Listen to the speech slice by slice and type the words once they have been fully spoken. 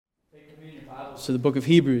So the book of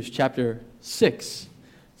Hebrews, chapter 6.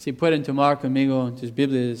 Si pueden tomar conmigo en tus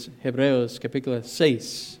Biblias, Hebreos, capítulo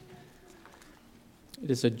 6. It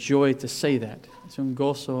is a joy to say that. Es un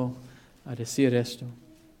gozo a decir esto.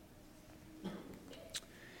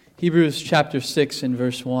 Hebrews chapter 6 and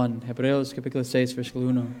verse 1. Hebreos capítulo 6, versículo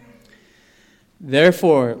 1.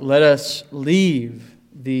 Therefore, let us leave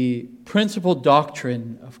the principal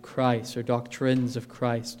doctrine of Christ, or doctrines of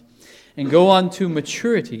Christ, and go on to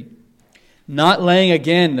maturity, not laying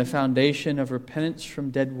again the foundation of repentance from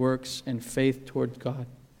dead works and faith toward God.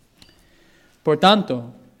 Por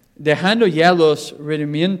tanto, dejando ya los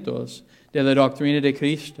rudimientos de la doctrina de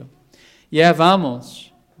Cristo, ya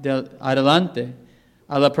vamos adelante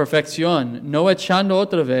a la perfección, no echando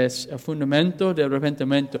otra vez el fundamento del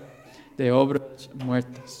arrepentimiento de obras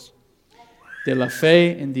muertas, de la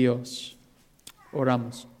fe en Dios.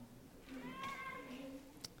 Oramos.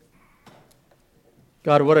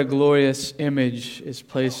 God, what a glorious image is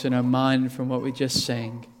placed in our mind from what we just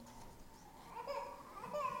sang.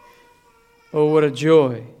 Oh, what a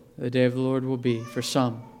joy the day of the Lord will be for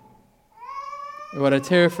some. And what a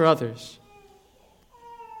terror for others.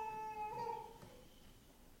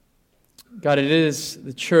 God, it is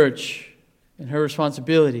the church and her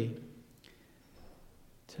responsibility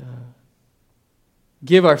to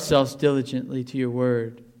give ourselves diligently to your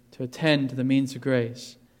word, to attend to the means of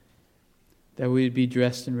grace, that we would be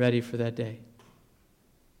dressed and ready for that day.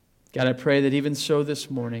 God, I pray that even so this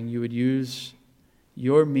morning, you would use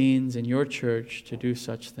your means and your church to do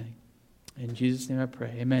such thing. In Jesus' name I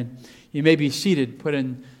pray. Amen. You may be seated. Put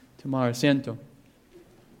in tomorrow asiento.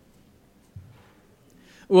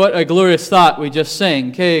 What a glorious thought we just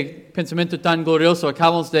sang. Que pensamiento tan glorioso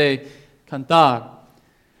acabamos de cantar.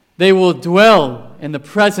 They will dwell in the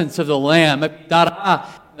presence of the Lamb. Habitará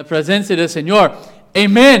en la presencia del Señor.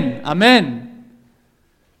 Amen. Amen.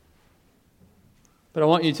 But I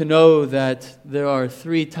want you to know that there are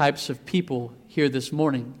three types of people here this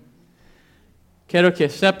morning. Quiero que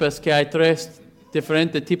sepas que hay tres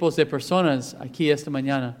diferentes tipos de personas aquí esta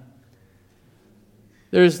mañana.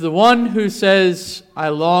 There's the one who says, I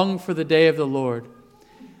long for the day of the Lord.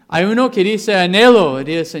 Hay uno que dice, anhelo el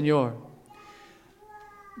día del Señor.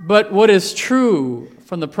 But what is true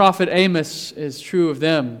from the prophet Amos is true of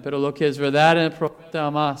them. Pero lo que es verdad en el profeta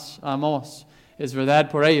Amos es verdad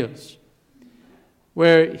por ellos.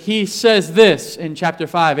 Where he says this in chapter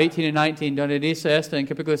 5, 18 and 19, donde dice esto en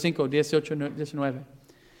capítulo 5, 18, 19.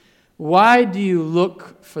 Why do you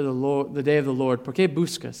look for the day of the Lord? ¿Por qué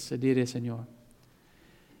buscas el día del Señor?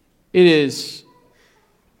 It is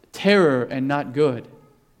terror and not good.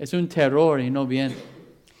 Es un terror y no bien.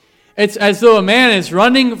 It's as though a man is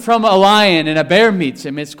running from a lion and a bear meets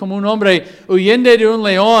him. It's como un hombre huyendo de un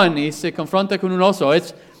león y se confronta con un oso.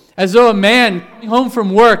 It's as though a man coming home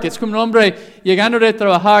from work. It's como un hombre llegando de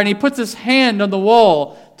trabajar and he puts his hand on the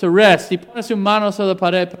wall to rest. He pone su mano sobre la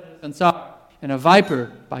pared para descansar. And a viper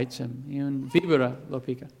bites him. Y un víbora lo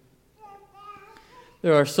pica.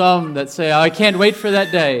 There are some that say, I can't wait for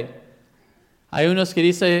that day. Hay unos que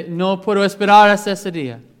dicen, no puedo esperar hasta ese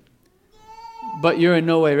día. But you're in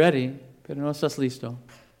no way ready, pero no estás listo.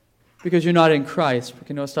 Because you're not in Christ,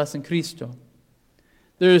 porque no estás en Cristo.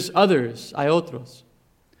 There's others, hay otros,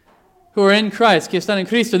 who are in Christ, que están en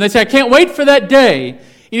Cristo. And they say, I can't wait for that day.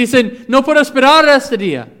 Y dicen, no puedo esperar este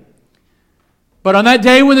día. But on that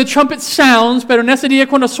day when the trumpet sounds, pero en ese día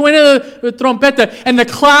cuando suena la trompeta, and the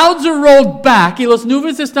clouds are rolled back, y los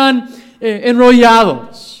nubes están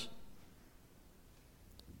enrollados.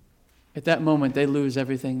 At that moment, they lose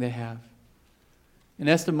everything they have. En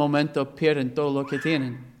este momento pierden todo lo que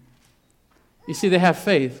tienen. You see, they have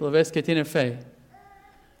faith. Lo ves que tienen fe.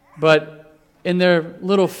 But in their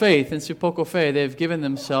little faith, en su poco fe, they've given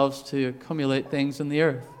themselves to accumulate things in the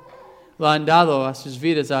earth. Lo han dado a sus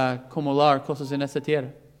vidas a acumular cosas en esta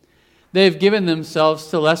tierra. They've given themselves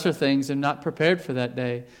to lesser things and not prepared for that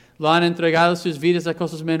day. Lo han entregado sus vidas a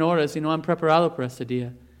cosas menores y no han preparado para este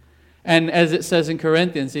día. And as it says in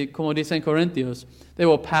Corinthians, y como dice en Corintios, they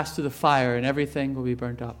will pass through the fire and everything will be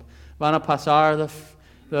burnt up. Van a pasar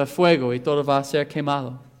the fuego y todo va a ser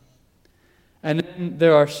quemado. And then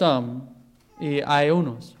there are some, y hay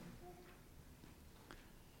unos,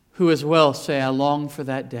 who as well say, I long for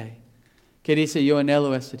that day. Que dice, yo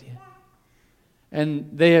anhelo este día. And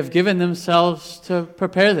they have given themselves to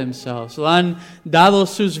prepare themselves. Lo han dado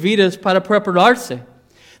sus vidas para prepararse.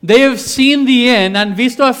 They have seen the end, han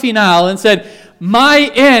visto al final, and said,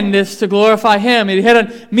 my end is to glorify Him. Y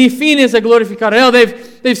dijeron, mi fin es a glorificar a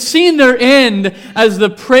Él. They've seen their end as the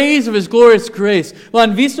praise of His glorious grace. Lo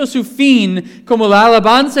han visto su fin como la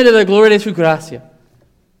alabanza de la gloria de su gracia.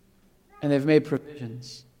 And they've made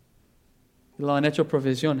provisions. y lo han hecho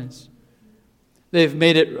profesiones. They've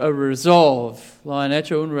made it a resolve, lo han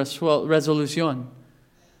hecho una resolución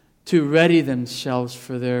to ready themselves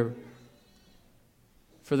for their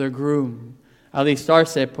groom,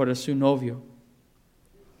 alistarse por su novio.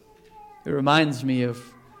 It reminds me of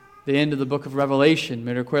the end of the book of Revelation.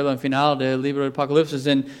 Me recuerdo al final del libro de Apocalipsis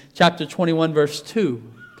in chapter 21, verse 2.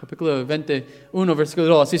 Capítulo 21, versículo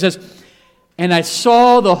 2. He says, "And I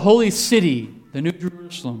saw the holy city, the New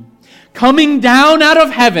Jerusalem, coming down out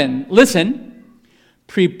of heaven," listen,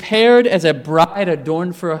 "prepared as a bride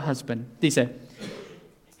adorned for a husband." Dice,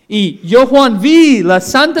 "Y yo Juan vi la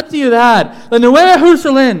santa ciudad, la nueva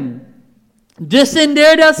Jerusalén,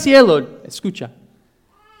 descender del cielo." Escucha.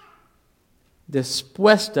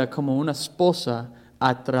 "Dispuesta como una esposa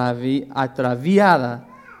ataviada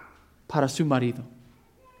para su marido."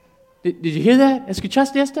 Did you hear that?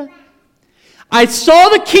 ¿Escuchaste esta? "I saw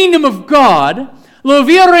the kingdom of God," lo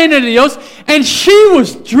vi el reino de Dios, "and she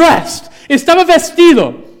was dressed," estaba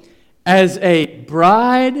vestido, "as a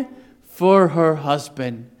bride for her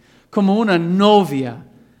husband," como una novia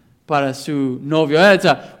para su novio. It's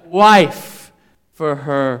a wife for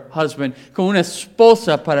her husband, como una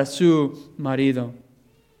esposa para su marido.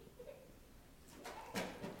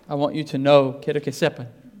 I want you to know, quiero que sepan,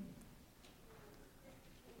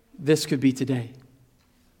 this could be today.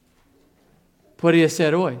 Podría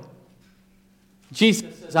ser hoy.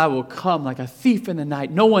 Jesus says, "I will come like a thief in the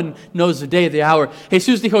night." No one knows the day, the hour.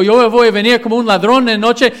 Jesús dijo, "Yo voy a venir como un ladrón en la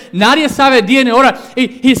noche." Nadie sabe el día ni hora.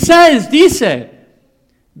 He says, dice,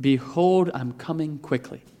 "Behold, I'm coming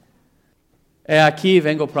quickly." He aquí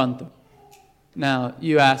vengo pronto. Now,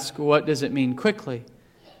 you ask, what does it mean quickly?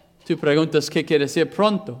 Tú preguntas, ¿qué quiere decir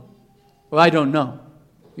pronto? Well, I don't know.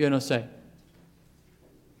 Yo no sé.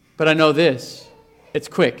 But I know this. It's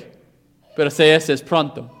quick. Pero sé ese es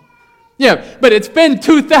pronto. Yeah, but it's been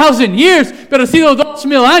 2,000 years. Pero ha sido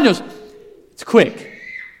 2,000 años. It's quick.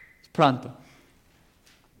 It's pronto.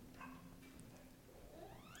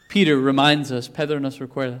 Peter reminds us, Pedro nos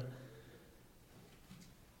recuerda,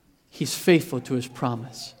 he's faithful to his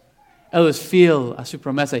promise. Él es fiel a su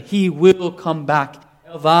promesa. He will come back.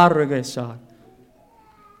 Él va a regresar.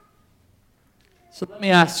 So let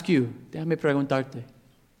me ask you, déjame preguntarte,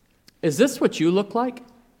 is this what you look like?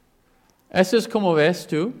 ¿Eso es como ves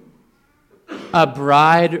tú? A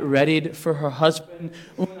bride readied for her husband,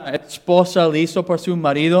 una esposa listo por su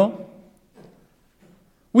marido.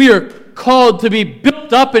 We are called to be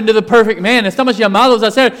built up into the perfect man. Estamos llamados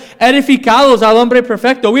a ser edificados al hombre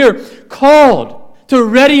perfecto. We are called to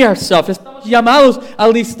ready ourselves. Estamos llamados a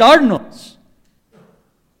alistarnos.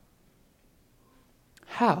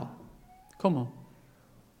 How? ¿Cómo?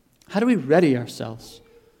 How do we ready ourselves?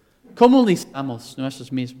 ¿Cómo listamos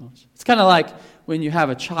nosotros mismos? It's kind of like when you have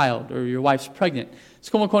a child or your wife's pregnant. Es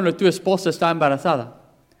como cuando tu esposa está embarazada.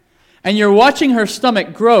 And you're watching her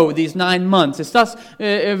stomach grow these 9 months. Estás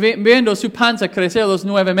viendo su panza crecer los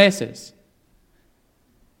 9 meses.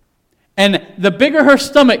 And the bigger her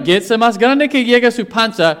stomach gets, el más grande que llega su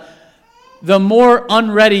panza, the more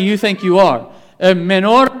unready you think you are. El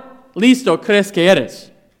menor listo crees que eres.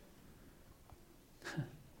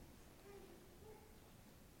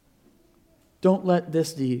 Don't let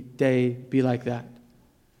this day be like that.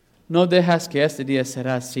 No dejas que este día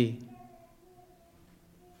será así.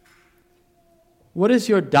 What is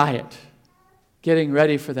your diet getting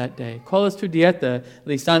ready for that day? ¿Cuál es tu dieta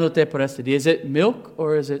listándote por este día? Is it milk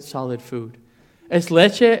or is it solid food? ¿Es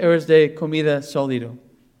leche or is de comida sólido?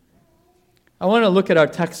 I want to look at our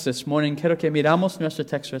text this morning. Quiero que miramos nuestro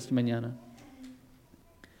texto esta mañana.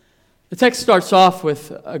 The text starts off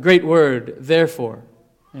with a great word, therefore.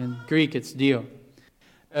 In Greek, it's dio.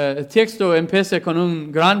 El texto empieza con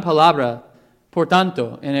una gran palabra, por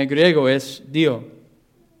tanto. En el griego es dio.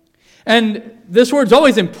 And this word's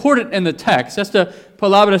always important in the text. Esta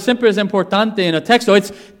palabra siempre es importante en el texto.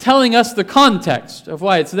 It's telling us the context of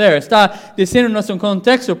why it's there. Está diciéndonos un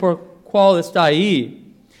contexto por cual está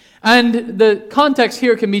ahí. And the context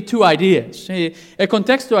here can be 2 ideas. El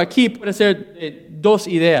contexto aquí puede ser 2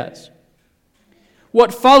 ideas.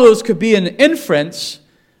 What follows could be an inference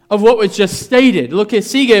of what was just stated. Lo que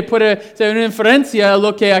sigue puede ser una inferencia a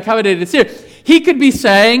lo que acaba de decir. He could be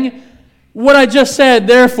saying, what I just said,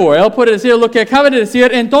 therefore. Él puede decir lo que acaba de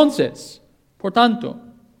decir, entonces. Por tanto.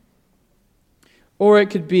 Or it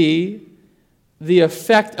could be the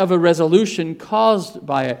effect of a resolution caused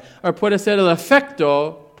by it. Or puede ser el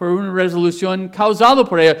efecto por una resolución causado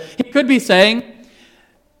por ello. He could be saying,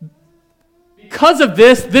 because of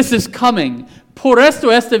this, this is coming. Por esto,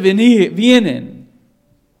 vienen.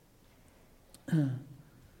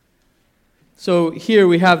 So here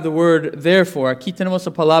we have the word therefore. Aquí tenemos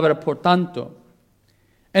la palabra por tanto.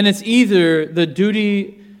 And it's either the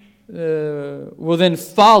duty will then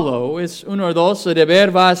follow, es uno o dos, el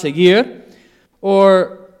deber va a seguir,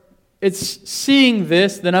 or it's seeing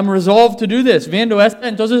this, then I'm resolved to do this. Viendo esta,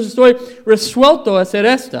 entonces estoy resuelto a hacer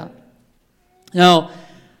esta. Now,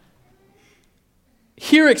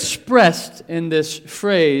 here expressed in this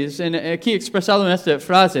phrase, and aquí expresado en esta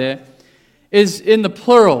frase, is in the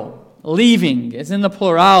plural. Leaving is in the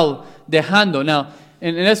plural, dejando. Now,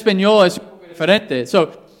 in español es diferente.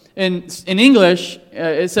 So, in English,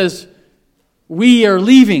 it says, we are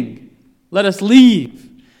leaving. Let us leave.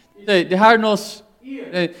 Dejarnos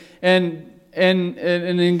ir. And en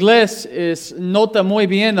inglés es nota muy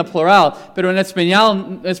bien el plural, pero en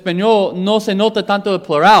español no se nota tanto el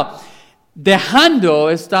plural. Dejando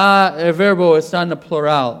el verbo está en el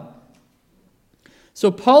plural. So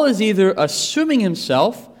Paul is either assuming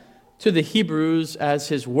himself to the Hebrews as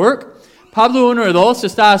his work. Pablo 1:2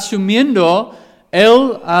 está asumiendo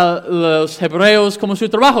a los hebreos como su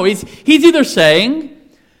trabajo. He's either saying,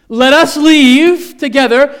 let us leave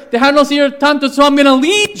together, dejarnos ir tanto, so I'm going to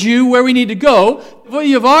lead you where we need to go.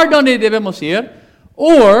 Voy a llevar donde debemos ir.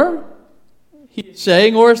 Or, he's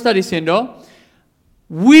saying, or está diciendo,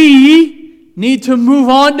 we need to move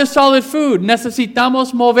on to solid food.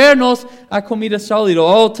 Necesitamos movernos a comida sólida,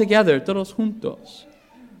 all together, todos juntos.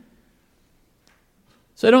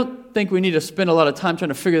 So I don't think we need to spend a lot of time trying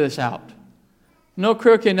to figure this out. No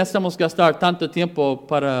creo que necesitamos gastar tanto tiempo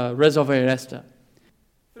para resolver esta.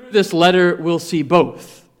 Through this letter, we'll see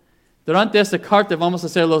both. Durante esta carta vamos a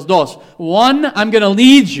hacer los dos. One, I'm going to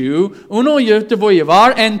lead you. Uno, yo te voy a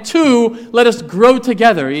llevar. And two, let us grow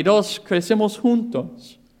together. Y dos, crecemos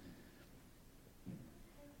juntos.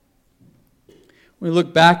 We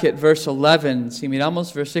look back at verse 11. Si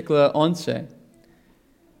miramos versículo 11.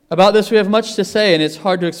 About this we have much to say, and it's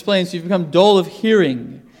hard to explain, so you've become dull of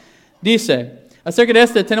hearing. Dice, acerca de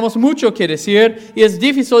este tenemos mucho que decir, y es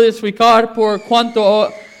difícil de explicar por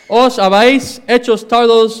cuanto os habéis hechos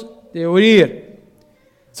tardos de oír.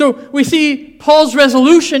 So we see Paul's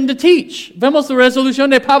resolution to teach. Vemos la resolución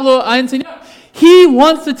de Pablo a enseñar. He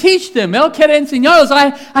wants to teach them. Él quiere enseñarlos.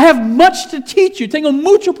 I have much to teach you. Tengo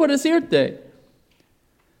mucho por decirte.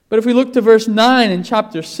 But if we look to verse 9 in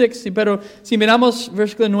chapter 6, pero si miramos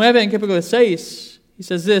versículo 9 en capítulo 6, he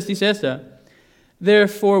says this, dice esta,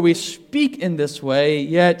 therefore we speak in this way,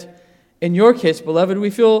 yet in your case, beloved, we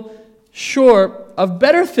feel sure of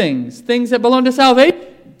better things that belong to salvation.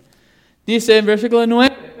 Dice en versículo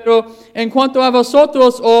 9, pero en cuanto a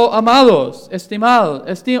vosotros, oh amados, estimados,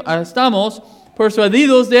 estamos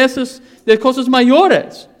persuadidos de cosas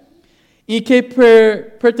mayores, y que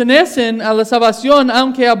pertenecen a la salvación,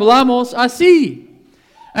 aunque hablamos así.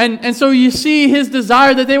 And so you see his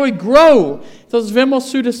desire that they would grow. Entonces vemos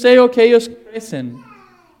su deseo que ellos crecen.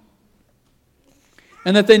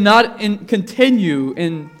 And that they not continue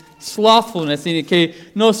in slothfulness, y que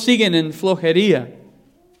no siguen en flojería.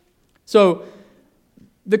 So,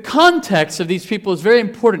 the context of these people is very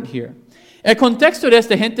important here. El contexto de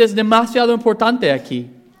esta gente es demasiado importante aquí.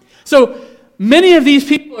 So, many of these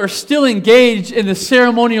people are still engaged in the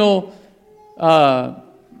ceremonial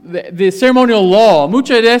the ceremonial law.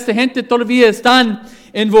 Mucha de esta gente todavía están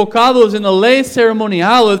invocados en la ley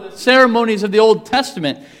ceremonial, or the ceremonies of the Old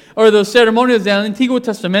Testament, or the ceremonies del Antiguo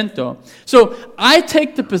Testamento. So I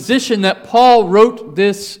take the position that Paul wrote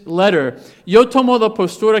this letter. Yo tomo la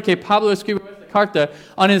postura que Pablo escribió esta carta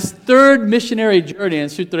on his third missionary journey, en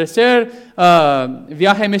su tercer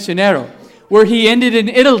viaje misionero, where he ended in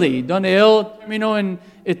Italy, donde él terminó en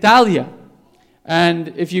Italia.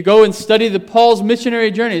 And if you go and study Paul's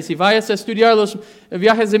missionary journeys, si vayas a estudiar los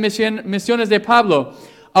viajes de misiones de Pablo,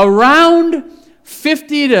 around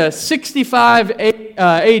 50 to 65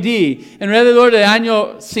 AD, alrededor del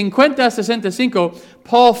año 50 a 65,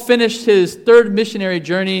 Paul finished his third missionary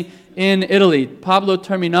journey in Italy. Pablo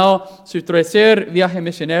terminó su tercer viaje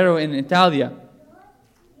misionero en Italia,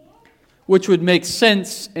 which would make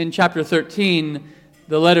sense in chapter 13.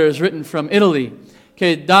 The letter is written from Italy,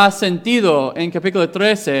 que da sentido en capítulo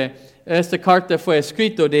 13. Esta carta fue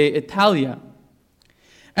escrito de Italia.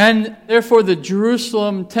 And therefore the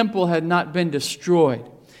Jerusalem temple had not been destroyed.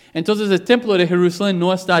 Entonces el templo de Jerusalén no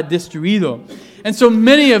está destruido. And so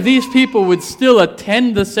many of these people would still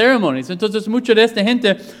attend the ceremonies. Entonces mucha de esta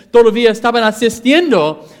gente todavía estaban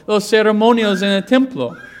asistiendo los ceremonios en el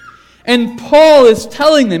templo. And Paul is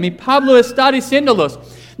telling them, y Pablo está diciéndolos,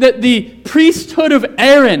 that the priesthood of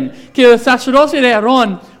Aaron, que el sacerdocio de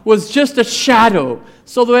Aarón, was just a shadow.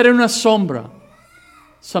 Solo era una sombra.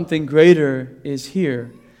 Something greater is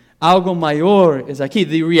here. Algo mayor es aquí.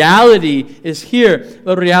 The reality is here.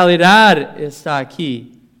 La realidad está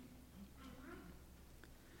aquí.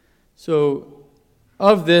 So,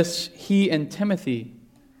 of this, he and Timothy,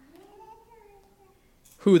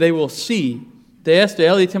 who they will see, de esto,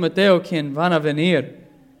 él y Timoteo, quien van a venir,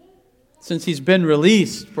 since he's been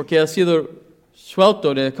released, porque ha sido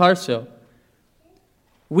suelto de cárcel,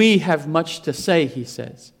 we have much to say, he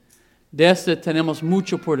says. De este tenemos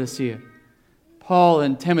mucho por decir. Paul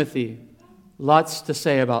and Timothy, lots to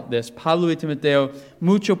say about this. Pablo y Timoteo,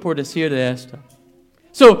 mucho por decir de esto.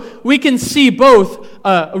 So, we can see both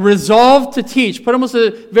a resolve to teach. Podemos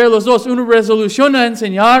ver los dos. Una resolución a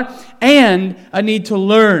enseñar and a need to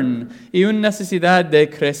learn. Y una necesidad de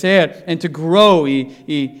crecer and to grow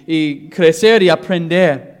y crecer y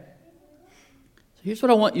aprender. So here's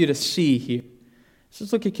what I want you to see here. Eso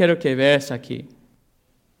es lo que quiero que veas aquí.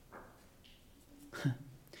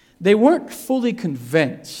 They weren't fully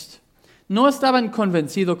convinced. No estaban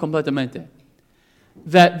convencidos completamente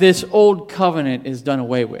that this old covenant is done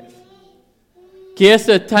away with. Que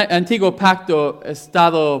este antiguo pacto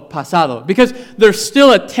estado pasado. Because they're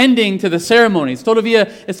still attending to the ceremonies. Todavía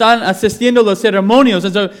están asistiendo a los ceremonios.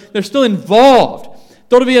 And so they're still involved.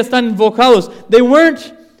 Todavía están invocados. They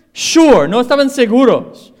weren't sure. No estaban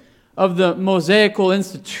seguros of the Mosaical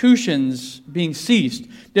institutions being ceased.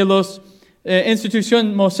 De los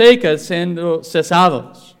instituciones mosaicas siendo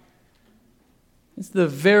cesados. It's the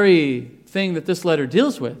very thing that this letter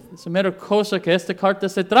deals with. It's a mera cosa que esta carta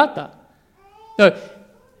se trata. Now,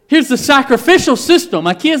 here's the sacrificial system.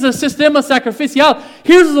 Aquí es el sistema sacrificial.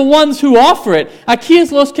 Here's the ones who offer it. Aquí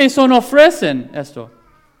es los que son ofrecen esto.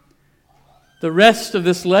 The rest of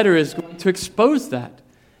this letter is going to expose that.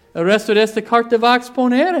 El resto de esta carta va a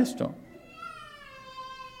exponer esto.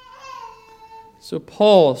 So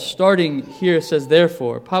Paul, starting here, says,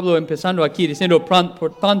 therefore, Pablo empezando aquí, diciendo, por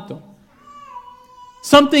tanto,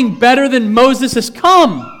 something better than Moses has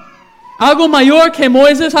come. Algo mayor que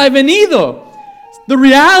Moisés ha venido. The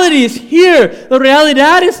reality is here. La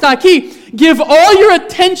realidad está aquí. Give all your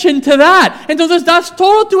attention to that. Entonces, das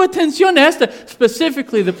toda tu atención a esta,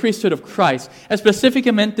 specifically the priesthood of Christ,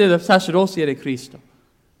 específicamente la sacerdocia de Cristo.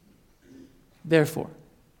 Therefore,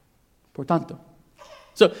 por tanto.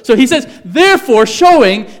 So he says, therefore,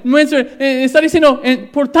 showing, está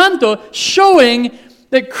diciendo, por tanto, showing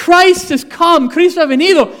that Christ has come, Cristo ha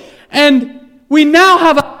venido, and we now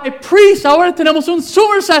have a high priest. Ahora tenemos un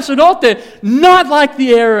sumo sacerdote, not like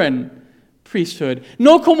the Aaron priesthood,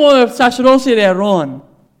 no como el sacerdocio de Aarón.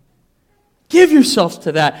 Give yourselves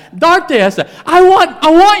to that. Darte esta. I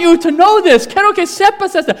want you to know this. Quiero que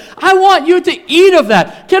sepas esta. I want you to eat of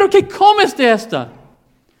that. Quiero que comes de esta.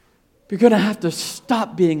 You're going to have to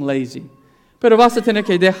stop being lazy. Pero vas a tener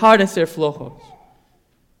que dejar de ser flojos.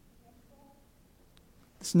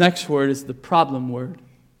 This next word is the problem word.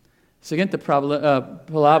 Siguiente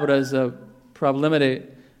palabra es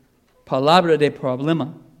palabra de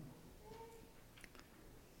problema.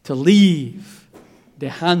 To leave,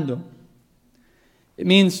 dejando. It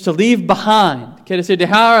means to leave behind. Quiere decir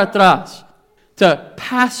dejar atrás. To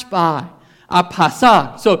pass by. A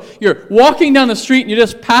pasar. So you're walking down the street and you're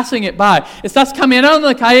just passing it by. Estás caminando en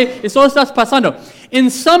la calle y solo estás pasando. In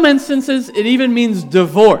some instances, it even means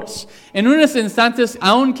divorce. En unos instantes,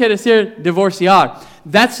 aún quiere decir divorciar.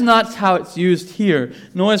 That's not how it's used here.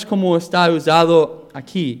 No es como está usado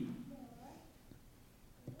aquí.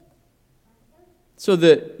 So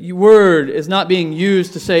the word is not being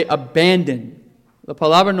used to say abandon. La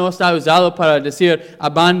palabra no está usado para decir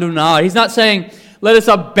abandonar. He's not saying, let us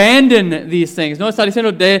abandon these things. No está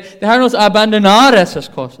diciendo dejarnos abandonar esas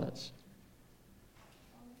cosas.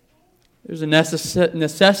 There's a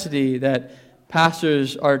necessity that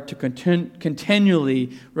pastors are to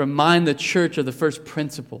continually remind the church of the first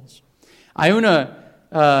principles. Hay una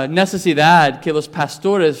necesidad que los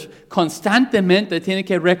pastores constantemente tienen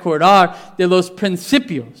que recordar de los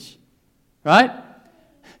principios. Right?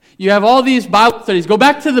 You have all these Bible studies. Go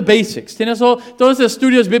back to the basics. Tienes todos los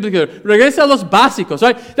estudios bíblicos. Regresa a los básicos.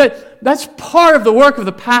 Right? That's part of the work of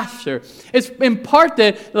the pastor. It's in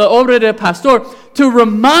parte la obra del pastor to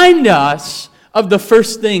remind us of the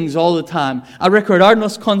first things all the time. A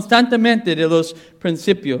recordarnos constantemente de los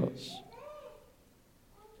principios.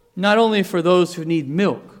 Not only for those who need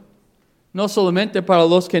milk. No solamente para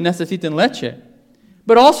los que necesitan leche.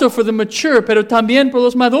 But also for the mature, pero también por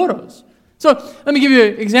los maduros. So let me give you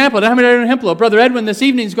an example. Déjame dar un ejemplo. Brother Edwin this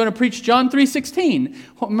evening is going to preach John 3:16.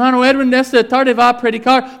 Hermano Edwin esta tarde va a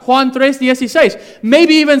predicar Juan 3:16.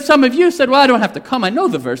 Maybe even some of you said, well, I don't have to come. I know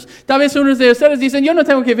the verse. Tal vez unos de ustedes dicen, yo no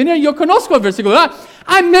tengo que venir. Yo conozco el versículo.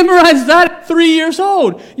 I memorized that at 3 years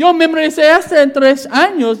old. Yo memoricé este en 3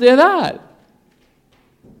 años de edad.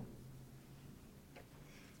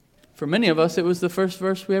 For many of us, it was the first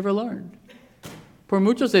verse we ever learned. Por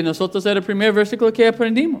muchos de nosotros era el primer versículo que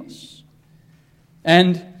aprendimos.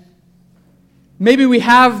 And maybe we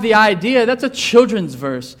have the idea that's a children's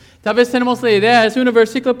verse. Tal vez tenemos la idea, es un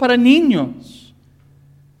versículo para niños.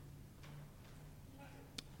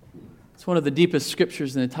 It's one of the deepest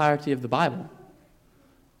scriptures in the entirety of the Bible.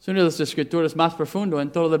 Es una de las escrituras más profundas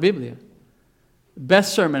en toda la Biblia. The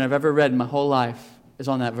best sermon I've ever read in my whole life is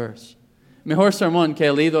on that verse. Mejor sermón que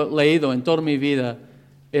he leído en toda mi vida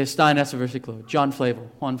está en ese versículo. Juan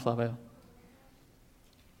Flavel.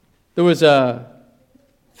 There was a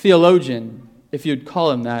theologian, if you'd call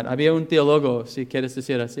him that. Había un teólogo, si quieres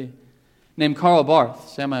decir así, named Karl Barth.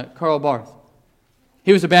 Se llama Karl Barth.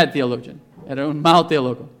 He was a bad theologian. Era un mal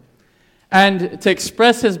teólogo. And to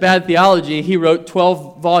express his bad theology, he wrote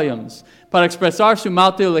 12 volumes. Para expresar su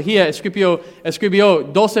mal teología,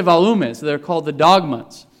 escribió 12 volumes. They're called the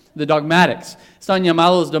dogmas, the dogmatics. Están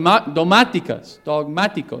llamados dogmáticos.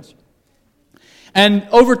 And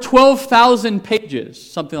over 12,000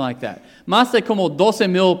 pages, something like that. Más de como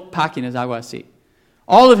 12,000 páginas, algo así.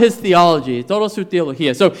 All of his theology, toda su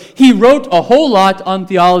teología. So he wrote a whole lot on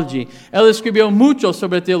theology. Él escribió mucho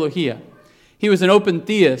sobre teología. He was an open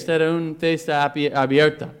theist, era un teísta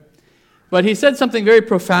abierta. But he said something very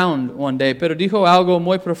profound one day, pero dijo algo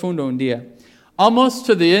muy profundo un día. Almost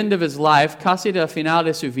to the end of his life, casi al final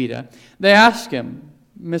de su vida, they asked him,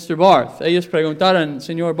 Mr. Barth, ellos preguntaron,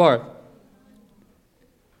 Señor Barth,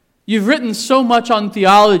 you've written so much on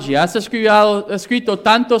theology. Has escrito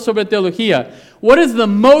tanto sobre teología. What is the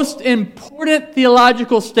most important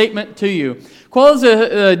theological statement to you? ¿Cuál es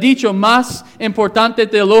el dicho más importante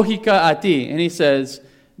teológica a ti? And he says,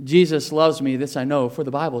 Jesus loves me. This I know, for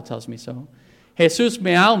the Bible tells me so. Jesús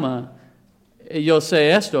me ama. Yo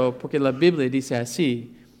sé esto porque la Biblia dice así.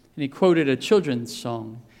 And he quoted a children's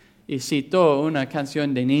song. Y citó una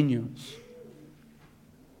canción de niños.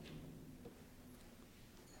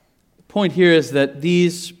 Point here is that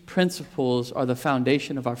these principles are the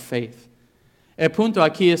foundation of our faith. El punto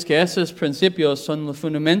aquí es que esos principios son el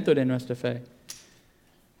fundamento de nuestra fe.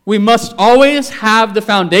 We must always have the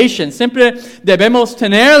foundation. Siempre debemos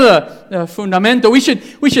tener el fundamento. We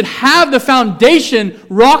should have the foundation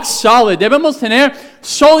rock solid. Debemos tener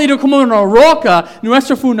sólido como una roca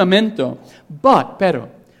nuestro fundamento. Pero,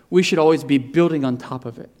 we should always be building on top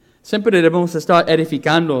of it. Siempre debemos estar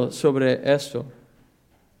edificando sobre esto.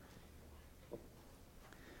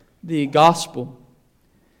 The gospel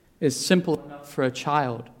is simple enough for a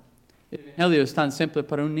child. El evangelio es tan simple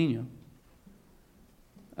para un niño.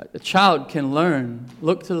 A child can learn,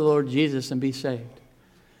 look to the Lord Jesus and be saved.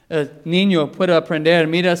 El niño puede aprender,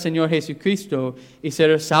 mira al Señor Jesucristo y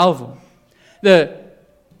ser salvo. The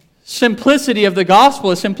simplicity of the gospel,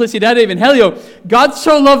 the simplicidad del evangelio, God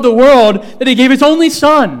so loved the world that He gave His only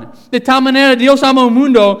Son. De tal manera Dios ama al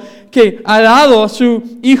mundo que ha dado su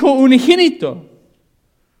Hijo unigénito.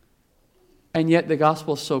 And yet the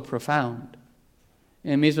gospel is so profound.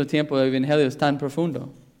 En el mismo tiempo el evangelio es tan profundo.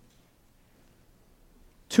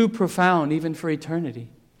 Too profound even for eternity.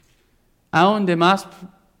 Aún de más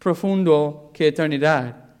profundo que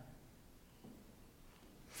eternidad.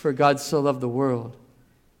 For God so loved the world,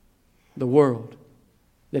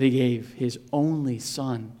 that He gave His only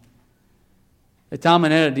Son. De tal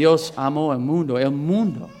manera Dios amó el mundo,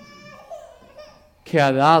 que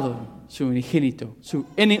ha dado su unigénito.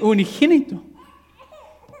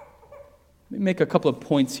 Let me make a couple of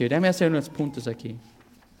points here. Déjame hacer unos puntos aquí.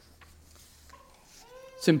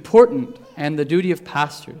 It's important, and the duty of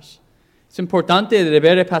pastors. It's importante el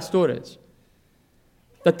deber de pastores.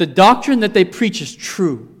 That the doctrine that they preach is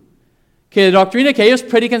true. Que la doctrina que ellos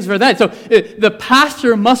predican es verdad. So the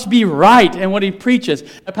pastor must be right in what he preaches.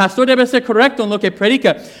 El pastor debe ser correcto en lo que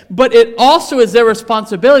predica. But it also is their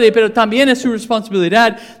responsibility, pero también es su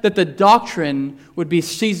responsabilidad, that the doctrine would be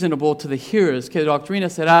seasonable to the hearers. Que la doctrina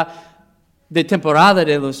será de temporada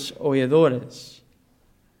de los oidores.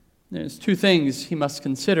 There's two things he must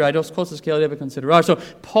consider. Hay dos cosas que él debe considerar. So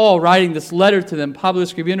Paul, writing this letter to them, Pablo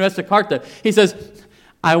escribiendo esta carta, he says,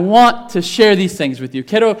 I want to share these things with you.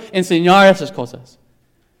 Quiero enseñar esas cosas.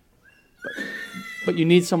 But you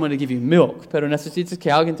need someone to give you milk. Pero necesitas que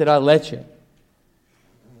alguien te da leche.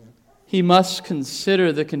 He must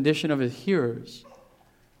consider the condition of his hearers.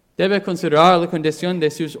 debe considerar la condición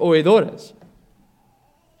de sus oidores.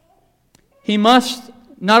 He must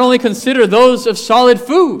not only consider those of solid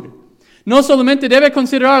food. No solamente debe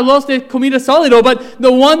considerar los de comida sólido, but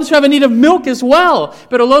the ones who have a need of milk as well.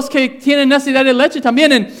 Pero los que tienen necesidad de leche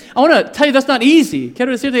también. And I want to tell you that's not easy.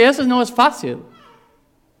 Quiero decirte, eso no es fácil.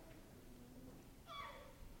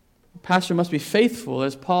 The pastor must be faithful,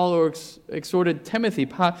 as Paul exhorted Timothy.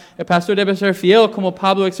 El pastor debe ser fiel, como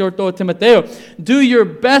Pablo exhortó a Timoteo. Do your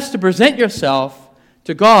best to present yourself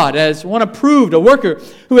to God as one approved, a worker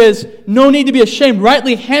who has no need to be ashamed,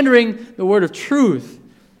 rightly handling the word of truth.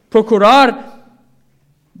 Procurar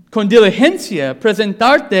con diligencia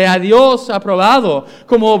presentarte a Dios aprobado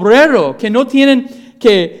como obrero que no tienen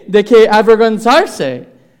de que avergonzarse,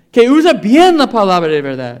 que usa bien la palabra de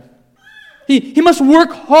verdad. He must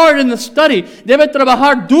work hard in the study. Debe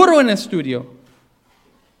trabajar duro en el estudio.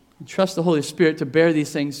 And trust the Holy Spirit to bear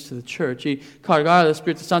these things to the church. Y cargar al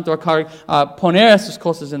Espíritu Santo a poner estas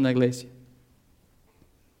cosas en la iglesia.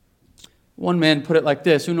 One man put it like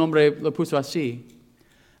this. Un hombre lo puso así.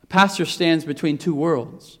 A pastor stands between two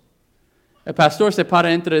worlds. El pastor se para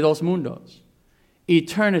entre dos mundos.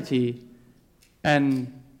 Eternity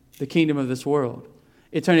and the kingdom of this world.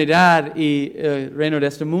 Eternidad y el reino de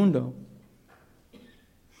este mundo.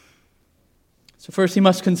 So first he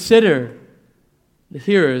must consider the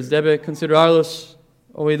hearers. Debe considerar los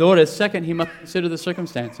oidores. Second, he must consider the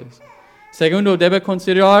circumstances. Segundo, debe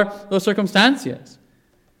considerar las circunstancias.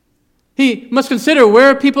 He must consider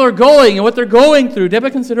where people are going and what they're going through.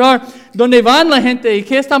 Debe considerar dónde van la gente y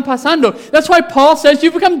qué están pasando. That's why Paul says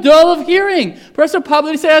you've become dull of hearing. Por eso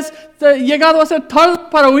Pablo dice, has llegado a ser tardo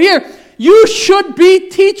para oír. You should be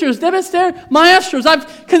teachers. Debes ser maestros.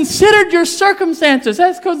 I've considered your circumstances.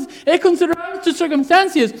 He considerado tus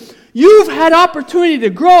circunstancias. You've had opportunity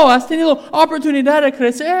to grow. Has tenido oportunidad de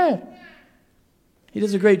crecer. He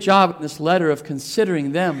does a great job in this letter of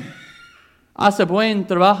considering them. Hace buen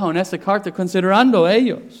trabajo en esta carta considerando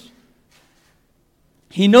ellos.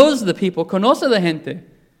 He knows the people, conoce la gente.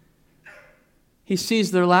 He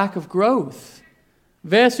sees their lack of growth.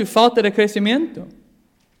 Ve su falta de crecimiento.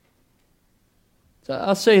 So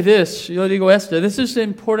I'll say this, yo digo esto. This is the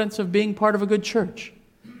importance of being part of a good church.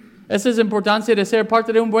 Esa es la importancia de ser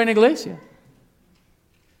parte de una buena iglesia.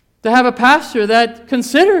 To have a pastor that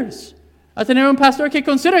considers. A tener un pastor que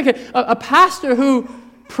considera. A pastor who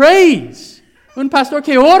prays. Un pastor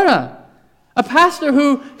que ora. A pastor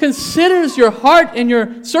who considers your heart and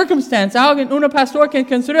your circumstance. Un pastor que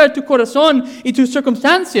considera tu corazón y tu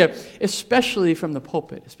circunstancia. Especially from the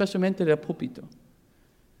pulpit. Especialmente del púlpito.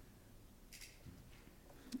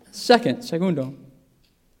 Segundo.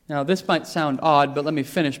 Now, this might sound odd, but let me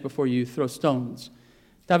finish before you throw stones.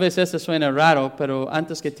 Tal vez esto suena raro, pero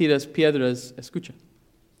antes que tiras piedras, escucha.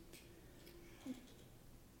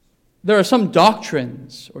 There are some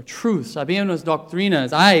doctrines or truths, hay unas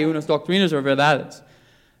doctrinas o verdades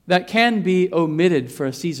that can be omitted for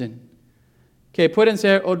a season, que pueden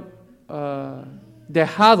ser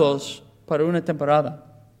dejados para una temporada.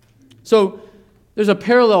 So, there's a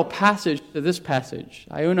parallel passage to this passage.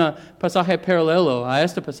 Hay un pasaje paralelo a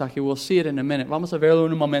este pasaje. We'll see it in a minute. Vamos a verlo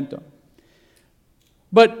en un momento.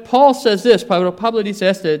 But Paul says this. Pablo dice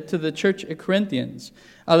este to the church of Corinthians,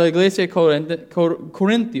 a la iglesia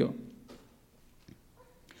Corintio.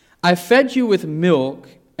 I fed you with milk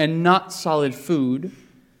and not solid food,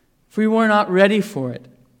 for you were not ready for it.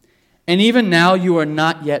 And even now you are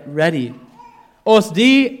not yet ready. Os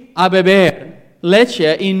di a beber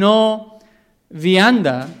leche y no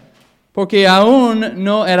vianda, porque aún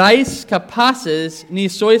no erais capaces, ni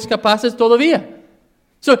sois capaces todavía.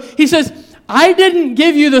 So he says, I didn't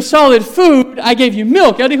give you the solid food, I gave you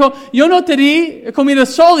milk. Él dijo, yo no te di comida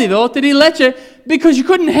sólido, te di leche, because you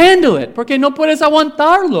couldn't handle it, porque no puedes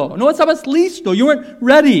aguantarlo. No estabas listo, you weren't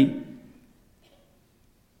ready.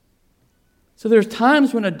 So there's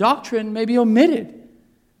times when a doctrine may be omitted.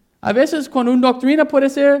 A veces cuando una doctrina puede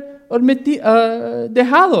ser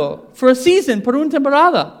dejado for a season, por una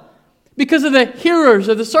temporada, because of the hearers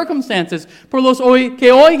or the circumstances, por los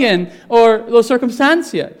que oigan or los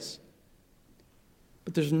circunstancias.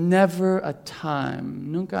 But there's never a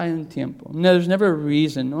time, nunca hay un tiempo, there's never a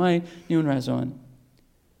reason, no hay ni una razón,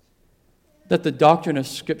 that the doctrine of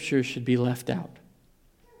Scripture should be left out.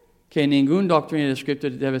 Que ningún doctrina de Scripture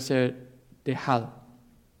debe ser dejado.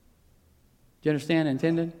 Do you understand?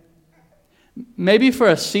 ¿Entienden? Maybe for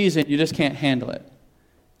a season you just can't handle it.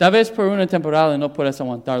 Tal vez por una temporada no puedes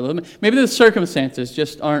aguantarlo. Maybe the circumstances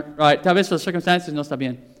just aren't right. Tal vez las circunstancias no están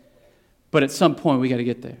bien. But at some point we got to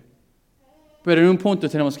get there. Pero en un punto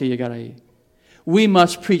tenemos que llegar ahí. We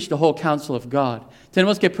must preach the whole counsel of God.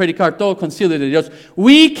 Tenemos que predicar todo el concilio de Dios.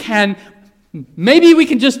 Maybe we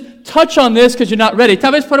can just touch on this because you're not ready.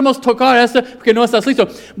 Tal vez podemos tocar esto porque no estás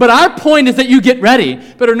listo. But our point is that you get ready.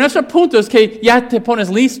 Pero nuestro punto es que ya te pones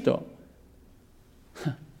listo.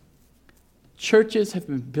 Churches have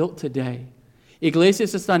been built today.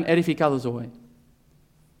 Iglesias están edificados hoy.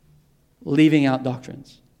 Leaving out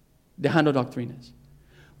doctrines. Dejando doctrinas.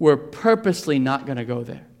 We're purposely not going to go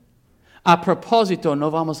there. A propósito,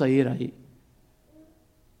 no vamos a ir ahí.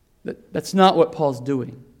 That's not what Paul's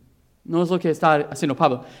doing. No es lo que está haciendo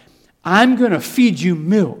Pablo. I'm going to feed you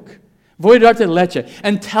milk. Voy a darte leche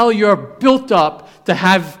until you're built up to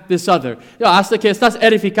have this other. Hasta que estás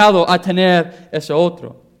edificado a tener ese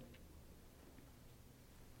otro.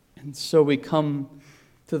 And so we come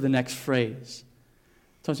to the next phrase.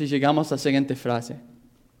 Entonces llegamos a la siguiente frase.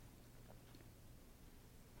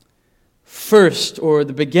 First, or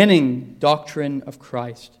the beginning doctrine of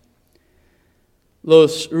Christ.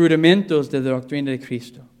 Los rudimentos de la doctrina de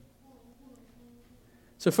Cristo.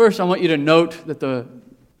 So first, I want you to note that the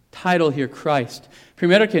title here, Christ.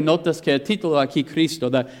 Primero que notas que el título aquí,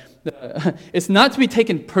 Cristo, it's not to be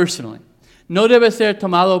taken personally. No debe ser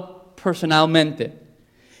tomado personalmente.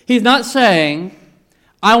 He's not saying,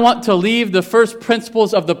 I want to leave the first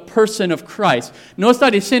principles of the person of Christ. No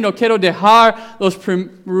está diciendo, quiero dejar los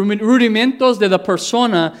rudimentos de la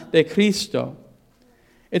persona de Cristo.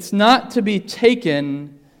 It's not to be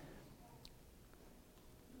taken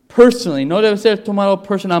personally. No debe ser tomado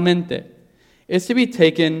personalmente. It's to be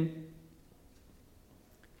taken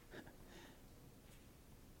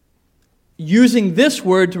using this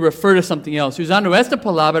word to refer to something else. Usando esta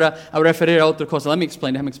palabra a referir a otra cosa. Let me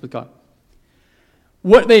explain. Déjame explicar.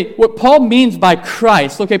 What Paul means by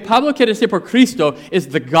Christ, lo que Pablo quiere decir por Cristo, is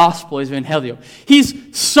the gospel, is evangelio.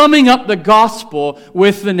 He's summing up the gospel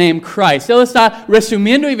with the name Christ. Él está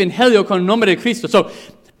resumiendo evangelio con el nombre de Cristo. So,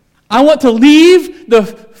 I want to leave the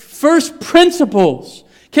first principles.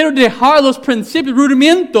 Quiero dejar los principios,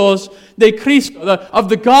 rudimentos de Cristo, of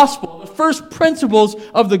the gospel, the first principles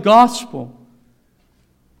of the gospel.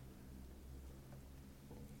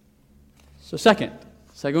 So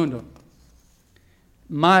segundo.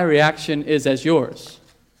 My reaction is as yours.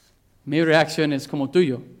 Mi reacción es como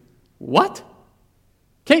tuyo. What?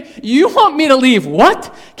 Okay? You want me to leave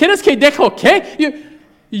what? ¿Quieres que dejo qué?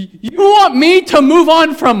 You want me to move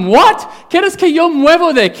on from what? ¿Quieres que yo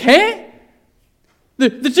muevo de qué?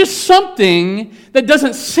 There's just something that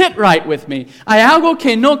doesn't sit right with me. Hay algo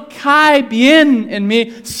que no cae bien en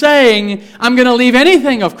mí saying, I'm going to leave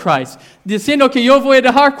anything of Christ. Diciendo que yo voy a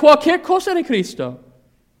dejar cualquier cosa de Cristo.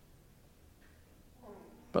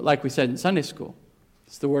 But like we said in Sunday school,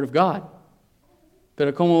 it's the Word of God.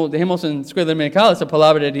 Pero como dijimos en Escuela Dominical, es la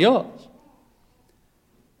palabra de Dios.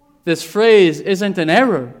 This phrase isn't an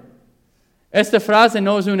error. Esta frase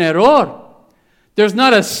no es un error. There's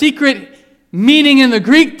not a secret meaning in the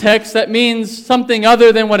Greek text that means something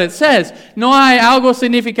other than what it says. No hay algo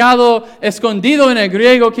significado escondido en el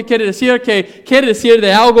griego que quiere decir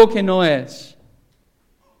de algo que no es.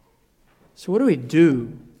 So what do we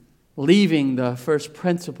do leaving the first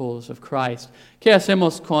principles of Christ? ¿Qué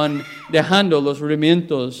hacemos con dejando los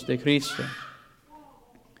rudimentos de Cristo?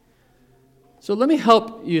 So let me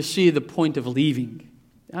help you see the point of leaving.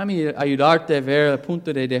 Déjame ayudarte a ver el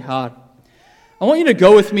punto de dejar. I want you to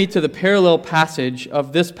go with me to the parallel passage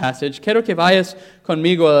of this passage. Quiero que vayas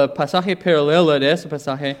conmigo al pasaje paralelo de este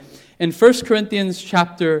pasaje in 1 Corinthians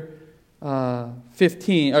chapter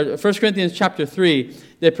 15, or 1 Corinthians chapter 3,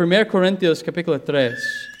 de 1 Corintios capítulo 3.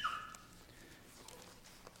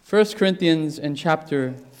 1 Corinthians in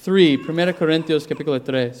chapter 3, 1 Corintios capítulo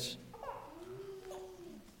 3.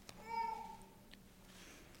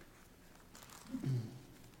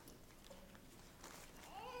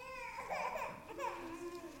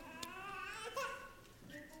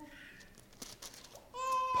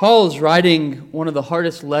 Paul is writing one of the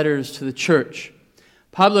hardest letters to the church.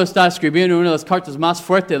 Pablo está escribiendo una de las cartas más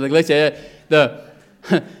fuertes de la iglesia.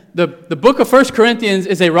 The book of 1 Corinthians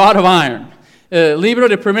is a rod of iron. El libro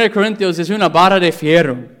de 1 Corintios es una vara de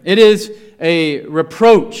fierro. It is a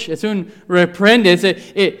reproach. Es un reprende.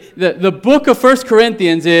 The book of 1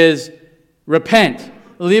 Corinthians is repent.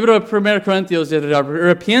 El libro de 1 Corintios es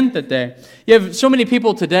arrepiéntete. You have so many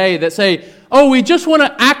people today that say, oh, we just want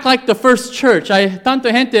to act like the first church. Hay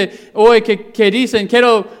tanta gente hoy que dicen,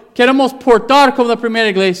 queremos portar como la primera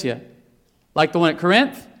iglesia. Like the one at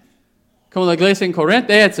Corinth. Como la iglesia en Corinth,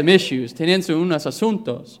 they had some issues. Tenían unos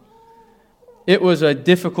asuntos. It was a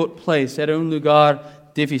difficult place. Era un lugar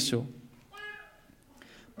difícil.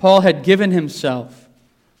 Paul had given himself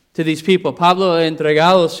to these people. Pablo ha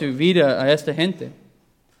entregado su vida a esta gente.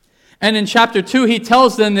 And in chapter 2, he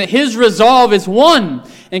tells them that his resolve is one.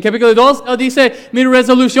 En capítulo 2, él dice, mi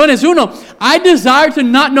resolución es uno. I desire to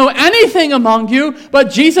not know anything among you but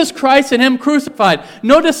Jesus Christ and Him crucified.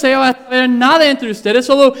 No deseo hacer nada entre ustedes,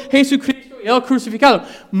 solo Jesucristo y Él crucificado.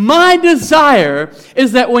 My desire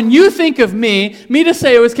is that when you think of me, mi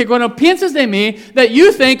deseo es que cuando pienses de mí, that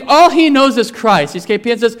you think all He knows is Christ. Es que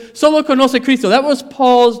piensas, solo conoce Cristo. That was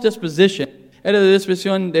Paul's disposition. Era la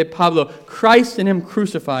disposición de Pablo. Christ and Him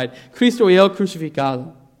crucified. Cristo y Él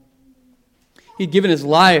crucificado. He'd given his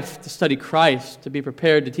life to study Christ, to be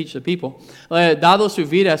prepared to teach the people. Le ha dado su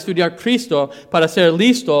vida a estudiar Cristo para ser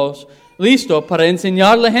listo para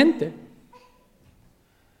enseñar a la gente.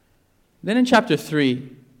 Then in chapter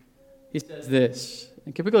 3, he says this.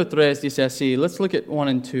 En capítulo 3 dice así. Let's look at 1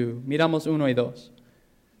 and 2. Miramos 1 y 2.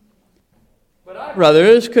 But I,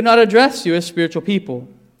 brothers, could not address you as spiritual people,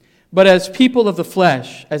 but as people of the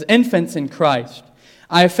flesh, as infants in Christ.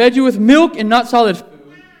 I have fed you with milk and not solid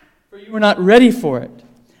food, for you were not ready for it.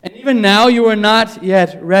 And even now you are not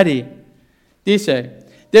yet ready. Dice,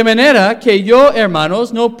 de manera que yo,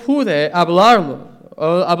 hermanos, no pude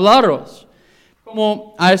hablaros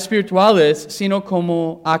como a espirituales, sino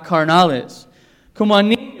como a carnales, como a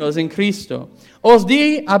niños en Cristo. Os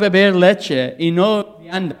di a beber leche y no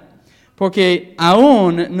vianda, porque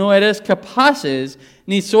aún no eres capaces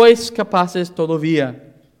ni sois capaces todavía.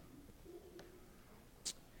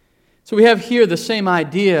 So we have here the same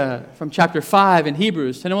idea from chapter 5 in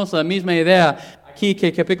Hebrews. Tenemos la misma idea aquí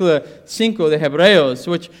que capítulo 5 de Hebreos,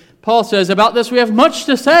 which Paul says, about this we have much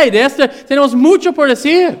to say. De este tenemos mucho por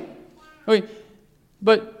decir. Okay,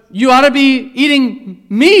 but you ought to be eating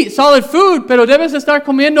meat, solid food, pero debes estar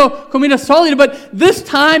comiendo comida sólida. But this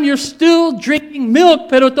time you're still drinking milk,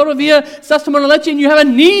 pero todavía estás tomando leche and you have a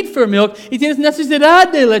need for milk. Y tienes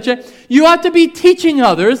necesidad de leche. You ought to be teaching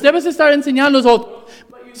others. Debes estar enseñando a otros.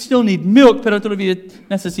 But you still need milk, pero todavía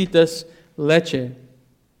necesitas leche.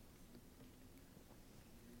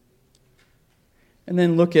 And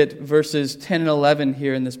then look at verses 10 and 11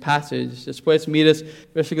 here in this passage. Después miras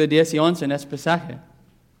versículo 10 y 11 en este pasaje.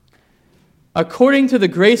 According to the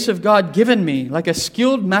grace of God given me, like a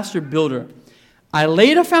skilled master builder, I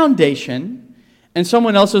laid a foundation, and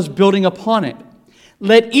someone else is building upon it.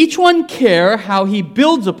 Let each one care how he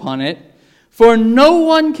builds upon it, for no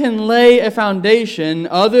one can lay a foundation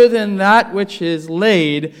other than that which is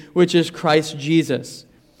laid, which is Christ Jesus.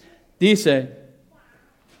 Dice,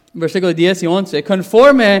 versículo 10 y 11,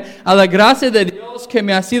 conforme a la gracia de Dios que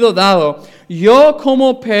me ha sido dado, yo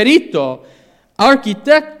como perito,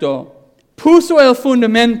 arquitecto, puso el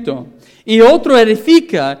fundamento y otro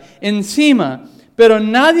edifica encima, pero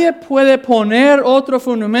nadie puede poner otro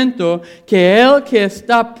fundamento que el que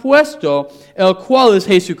está puesto, el cual es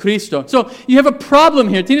Jesucristo. So you have a problem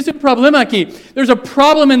here. Tienes un problema aquí. There's a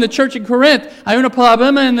problem in the church in Corinth. Hay un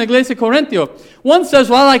problema en la iglesia de Corintio. One says,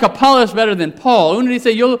 well, I like Apollos better than Paul. Uno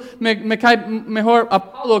dice, yo me cae mejor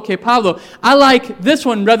Apollo que Pablo. I like this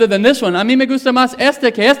one rather than this one. A mí me gusta más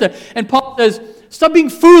este que este. And Paul says, stop being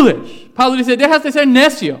foolish. Pablo dice, dejas de ser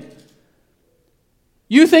necio.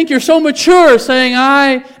 You think you're so mature saying,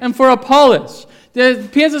 I am for Apollos.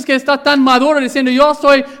 Piensas que está tan maduro diciendo, yo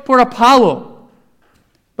soy por Apollo.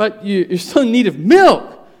 But you're still in need of milk.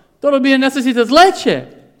 Todavía necesitas leche.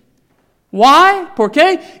 Why? ¿Por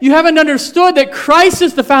qué? You haven't understood that Christ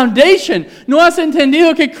is the foundation. No has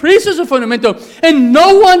entendido que Cristo es el fundamento. And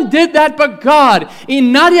no one did that but God. Y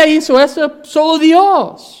nadie hizo eso, solo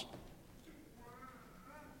Dios.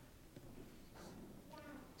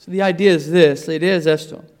 So the idea is this. La idea es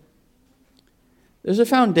esto. There's a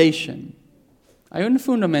foundation. Hay un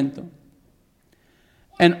fundamento.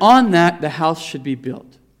 And on that, the house should be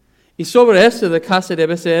built. Y sobre esto, la casa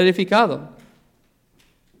debe ser edificado.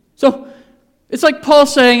 So, it's like Paul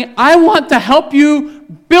saying, I want to help you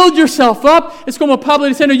build yourself up. Es como Pablo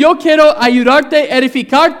diciendo, yo quiero ayudarte,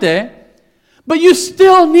 edificarte. But you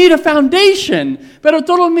still need a foundation. Pero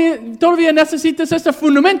todavía necesitas este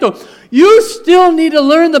fundamento. You still need to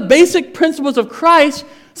learn the basic principles of Christ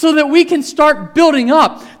so that we can start building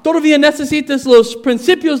up. Todavía necesitas los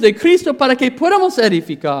principios de Cristo para que podamos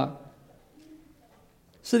edificar.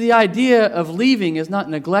 So the idea of leaving is not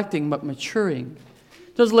neglecting but maturing.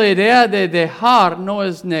 Entonces la idea de dejar no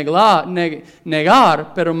es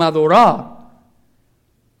negar, pero madurar.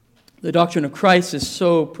 The doctrine of Christ is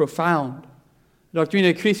so profound. La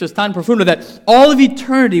doctrina de Cristo es tan profunda that all of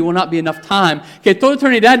eternity will not be enough time. Que toda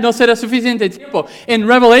eternidad no será suficiente tiempo. In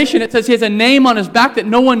Revelation it says he has a name on his back that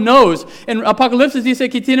no one knows. In Apocalypse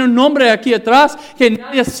dice que tiene un nombre aquí atrás que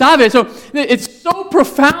nadie sabe. So it's so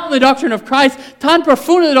profound, the doctrine of Christ, tan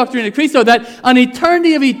profunda la doctrina de Cristo, that an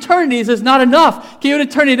eternity of eternities is not enough. Que una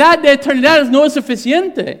eternidad de eternidades no es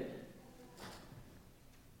suficiente.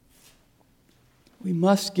 We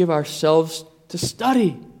must give ourselves to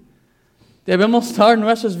study. Debemos dar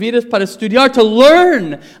nuestras vidas para estudiar, to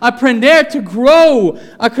learn, aprender, to grow,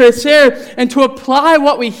 a crecer, and to apply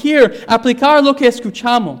what we hear, aplicar lo que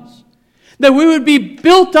escuchamos. That we would be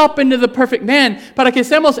built up into the perfect man, para que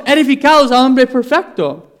seamos edificados al hombre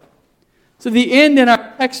perfecto. So the end in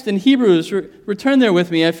our text in Hebrews, return there with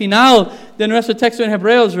me. Al final de nuestro texto en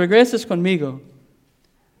Hebreos, regreses conmigo.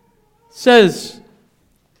 Says,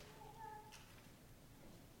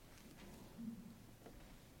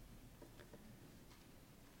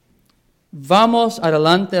 vamos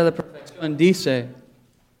adelante a la perfección, dice,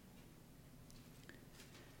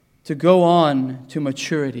 to go on to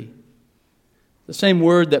maturity. The same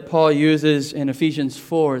word that Paul uses in Ephesians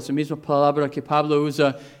 4. It's the misma palabra que Pablo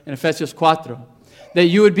usa en Efesios 4. That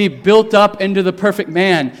you would be built up into the perfect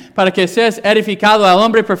man, para que seas edificado al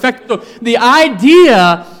hombre perfecto. The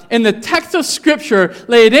idea in the text of Scripture,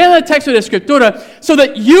 la idea en el texto de Escritura, so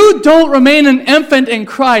that you don't remain an infant in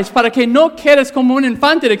Christ, para que no quedes como un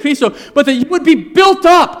infante de Cristo, but that you would be built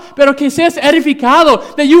up, pero que seas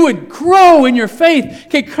edificado, that you would grow in your faith,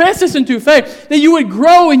 que creces en tu fe, that you would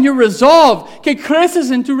grow in your resolve, que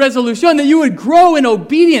creces en tu resolución, that you would grow in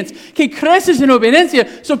obedience, que creces en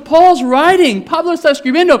obediencia. So Paul's writing, Pablo está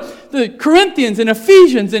escribiendo the Corinthians and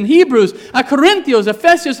Ephesians and Hebrews, a Corintios,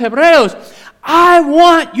 Efesios, Hebreos. I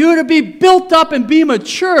want you to be built up and be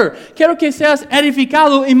mature. Quiero que seas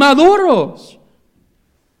edificado y maduros.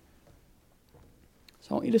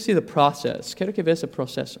 So I want you to see the process. Quiero que veas el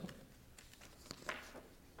proceso.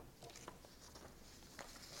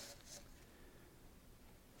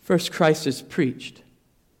 First, Christ is preached.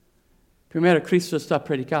 Primero, Cristo está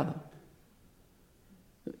predicado.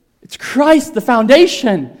 It's Christ, the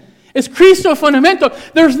foundation. It's Cristo fundamento.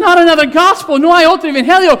 There's not another gospel. No hay otro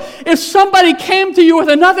evangelio. If somebody came to you with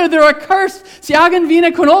another, they're accursed. Si alguien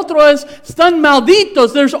viene con otro, están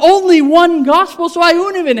malditos. There's only one gospel, so hay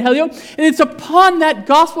un evangelio. And it's upon that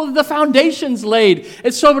gospel that the foundation's laid.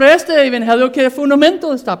 It's sobre este evangelio que el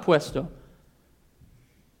fundamento está puesto.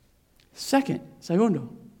 Segundo,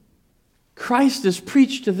 Christ is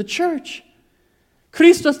preached to the church.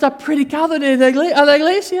 Cristo está predicado a la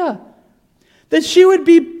iglesia. That she would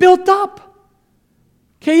be built up.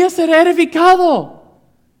 Que ella será edificado.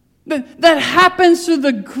 That happens through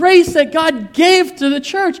the grace that God gave to the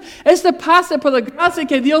church. Esto pasa por la gracia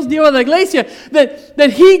que Dios dio a la iglesia.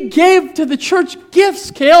 That He gave to the church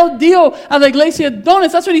gifts. Que Él dio a la iglesia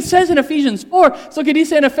dones. That's what He says in Ephesians 4. So que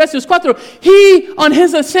dice en Efesios 4. He, on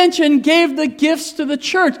His ascension, gave the gifts to the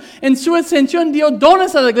church. En su ascensión dio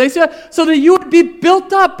dones a la iglesia so that you would be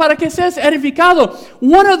built up para que seas edificado.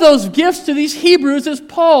 One of those gifts to these Hebrews is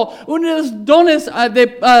Paul. Uno de los dones a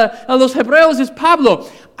los Hebreos is Pablo.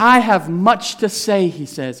 I have much to say, he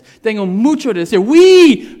says. Tengo mucho de decir.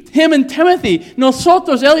 We, him and Timothy,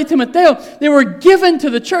 nosotros, él y Timoteo, they were given to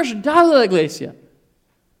the church, dado a la iglesia.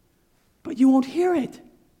 But you won't hear it.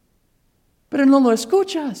 Pero no lo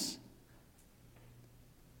escuchas.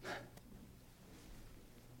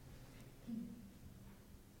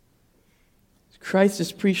 Christ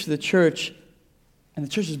is preached to the church, and the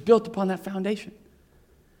church is built upon that foundation.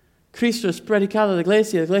 Cristo es predicado a la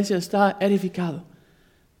iglesia está edificado.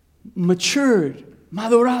 Matured,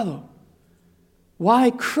 madurado.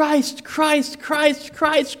 Why? Christ.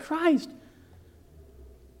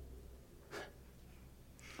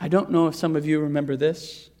 I don't know if some of you remember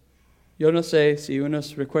this. Yo no sé si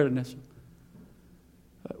unos recuerdan eso.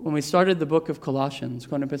 When we started the book of Colossians,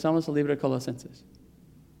 cuando empezamos el libro de Colosenses,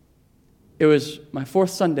 it was my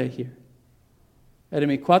fourth Sunday here. Era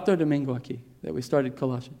mi cuarto domingo aquí that we started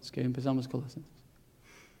Colossians, que empezamos Colosenses.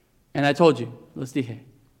 And I told you, les dije,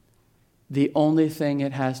 the only thing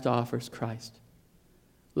it has to offer is Christ.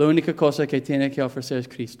 La única cosa que tiene que ofrecer es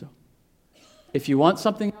Cristo. If you want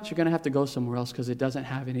something else, you're going to have to go somewhere else because it doesn't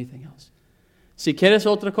have anything else. Si quieres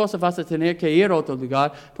otra cosa, vas a tener que ir a otro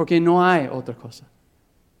lugar porque no hay otra cosa.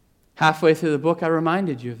 Halfway through the book, I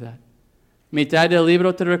reminded you of that. Mitad del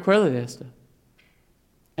libro te recuerda de esto.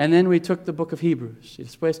 And then we took the book of Hebrews. Y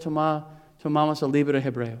después tomamos el libro de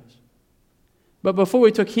Hebreos. But before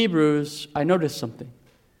we took Hebrews, I noticed something.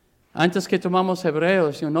 Antes que tomamos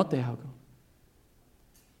Hebreos, yo noté algo.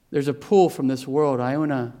 There's a pull from this world. Hay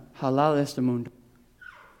una jalada de este mundo.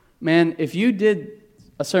 Man, if you did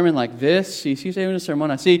a sermon like this, si hiciste un sermón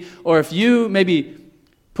así, or if you maybe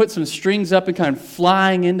put some strings up and kind of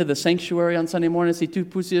flying into the sanctuary on Sunday morning, si tú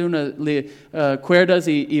pusiste unas cuerdas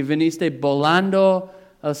y viniste volando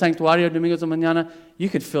al santuario domingos de mañana, you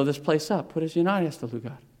could fill this place up. Puedes llenar este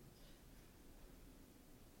lugar.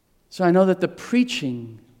 So I know that the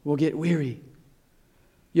preaching will get weary.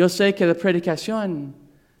 Yo sé que la predicación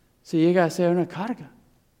se llega a ser una carga.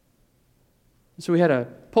 So we had a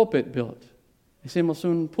pulpit built. Hicimos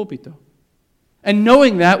un púlpito. And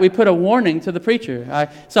knowing that, we put a warning to the preacher.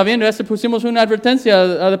 Sabiendo esto, pusimos una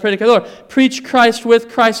advertencia al predicador. Preach Christ with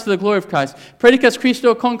Christ to the glory of Christ. Predicas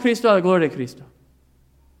Cristo con Cristo a la gloria de Cristo.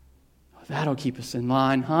 Oh, that'll keep us in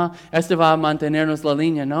line, huh? Este va a mantenernos la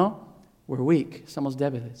línea, ¿no? We're weak. Somos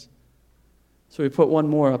débiles. So we put one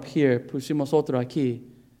more up here. Pusimos otro aquí.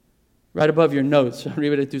 Right above your notes.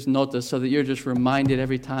 Arriba de tus notas, so that you're just reminded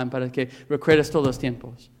every time para que recuerdes todos los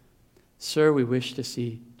tiempos. Sir, we wish to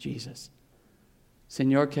see Jesus.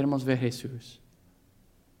 Señor, queremos ver Jesús.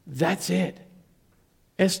 That's it.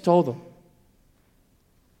 Es todo.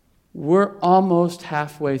 We're almost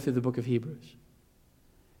halfway through the book of Hebrews.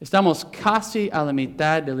 Estamos casi a la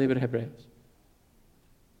mitad del libro de Hebreos.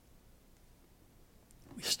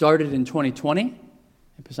 We started in 2020.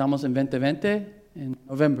 Empezamos en 2020 in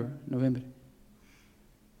November.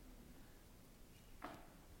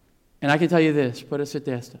 And I can tell you this, puedo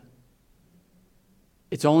decirte esto.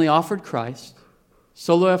 It's only offered Christ.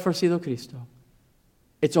 Solo he ofrecido Cristo.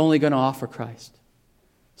 It's only going to offer Christ.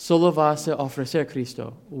 Solo va a ofrecer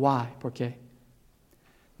Cristo. Why? ¿Por qué?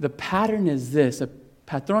 The pattern is this. The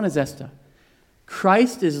patrón es esta.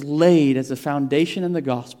 Christ is laid as a foundation in the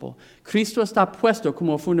gospel. Cristo está puesto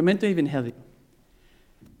como fundamento evangelio.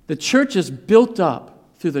 The church is built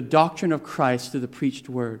up through the doctrine of Christ, through the preached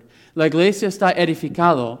word. La iglesia está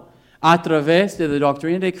edificado a través de la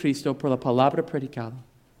doctrina de Cristo por la palabra predicada.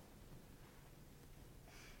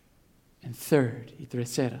 And third, y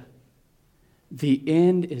tercera, the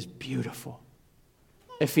end is beautiful.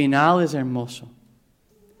 El final es hermoso.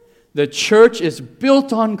 The church is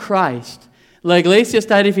built on Christ. La iglesia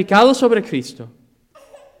está edificada sobre Cristo.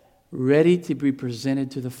 Ready to be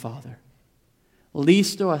presented to the Father.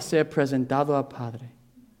 Listo a ser presentado al Padre.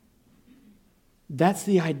 That's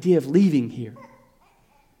the idea of leaving here.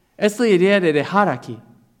 Es la idea de dejar aquí.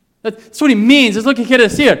 That's what he means. Es lo que quiere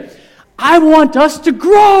decir. I want us to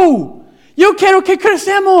grow. Yo quiero que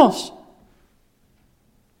crecemos.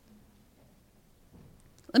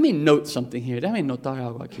 Let me note something here. Déjame notar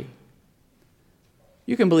algo aquí.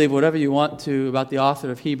 You can believe whatever you want to about the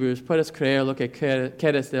author of Hebrews. Puedes creer lo que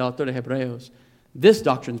quieres del autor de Hebreos. This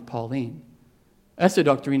doctrine is Pauline. Esta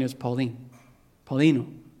doctrina es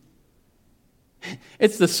Paulino.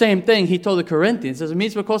 It's the same thing he told the Corinthians. Es la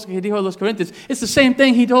misma cosa que dijo a los Corinthians. It's the same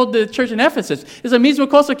thing he told the church in Ephesus. It's la misma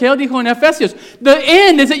cosa que él dijo en Efesios. The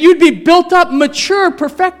end is that you'd be built up, mature,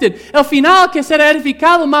 perfected. El final que será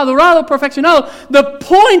edificado, madurado, perfeccionado. The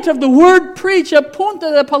point of the word preach, el punto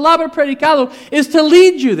de la palabra predicado, is to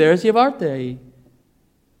lead you there, es llevarte ahí.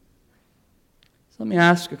 So let me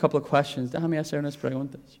ask a couple of questions. Déjame hacer unas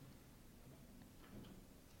preguntas.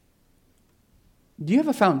 Do you have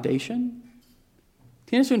a foundation?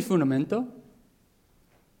 ¿Tienes un fundamento?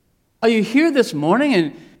 Are you here this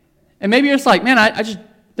morning and maybe you're just like, man, I just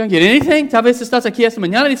don't get anything? Tal vez estás aquí esta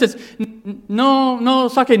mañana y dices, no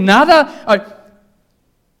saqué nada.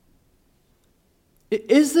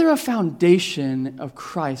 Is there a foundation of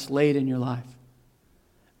Christ laid in your life?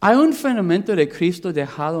 ¿Hay un fundamento de Cristo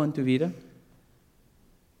dejado en tu vida?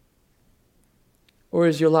 Or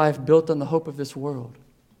is your life built on the hope of this world?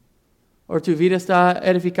 Or tu vida está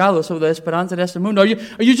edificado sobre la esperanza de este mundo?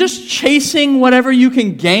 Are you just chasing whatever you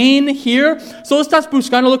can gain here? ¿Solo estás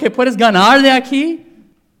buscando lo que puedes ganar de aquí?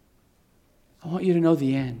 I want you to know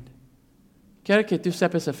the end. Quiero que tú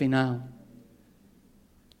sepas el final.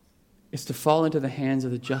 It's to fall into the hands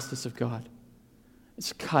of the justice of God.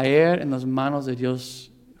 It's caer en las manos de Dios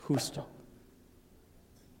justo.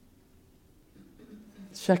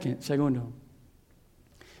 Segundo.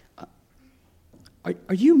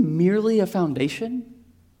 Are you merely a foundation?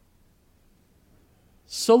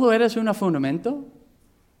 ¿Solo eres un fundamento?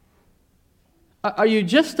 Are you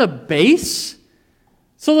just a base?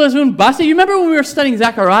 ¿Solo eres un base? You remember when we were studying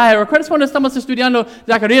Zechariah? ¿Recuerdas cuando estamos estudiando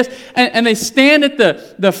Zacarías? And they stand at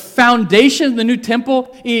the foundation of the new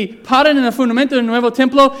temple y paran en el fundamento del nuevo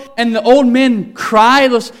templo and the old men cry,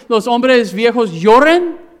 los hombres viejos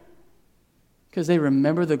lloran? Because they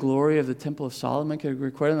remember the glory of the Temple of Solomon. Que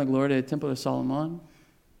recuerdan la gloria del Templo de Salomón.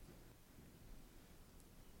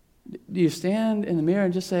 Do you stand in the mirror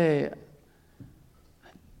and just say,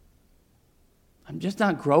 I'm just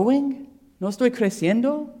not growing? No estoy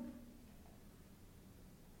creciendo?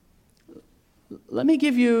 Let me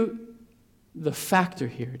give you the factor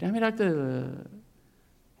here. Déjame darte el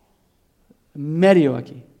medio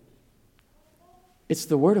aquí. It's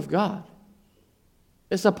the Word of God.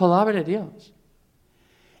 It's la palabra de Dios.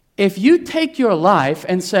 If you take your life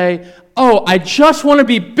and say, oh, I just want to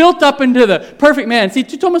be built up into the perfect man. Si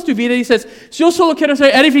tú tomas tu vida y dices, yo solo quiero ser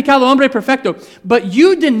edificado hombre perfecto. But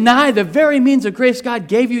you deny the very means of grace God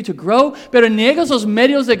gave you to grow, pero niegas los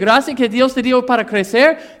medios de gracia que Dios te dio para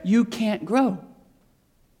crecer, you can't grow.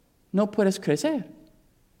 No puedes crecer.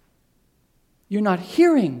 You're not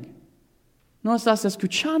hearing. No estás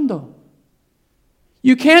escuchando.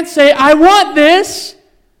 You can't say, I want this,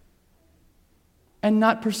 and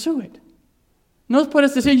not pursue it. No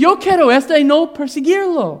puedes decir, yo quiero esto y no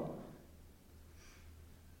perseguirlo.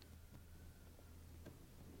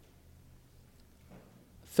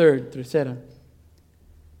 Tercera.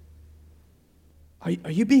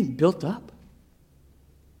 Are you being built up?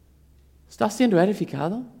 ¿Estás siendo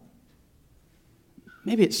edificado?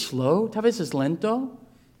 Maybe it's slow, tal vez es lento.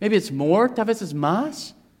 Maybe it's more, tal vez es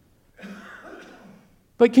más.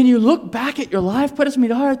 But can you look back at your life? Puedes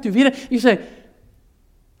mirar a tu vida. You say,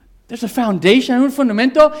 there's a foundation, un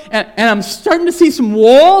fundamento, and I'm starting to see some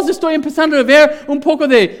walls. Estoy empezando a ver un poco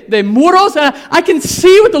de muros. And I can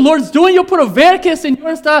see what the Lord's doing. Yo puedo ver que el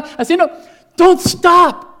Señor está haciendo. Don't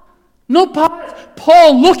stop. No pares.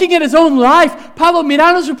 Paul looking at his own life. Pablo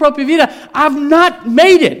mirando su propia vida. I've not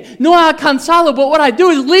made it. No he alcanzado. But what I do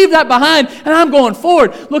is leave that behind and I'm going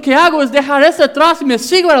forward. Lo que hago es dejar eso atrás y me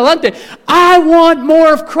sigo adelante. I want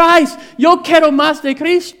more of Christ. Yo quiero más de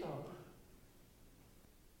Cristo.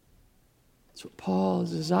 That's what Paul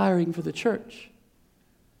is desiring for the church.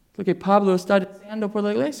 Lo que Pablo está deseando por la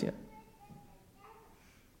iglesia.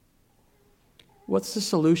 What's the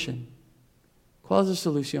solution? ¿Cuál es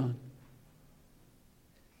la solución?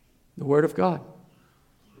 The Word of God.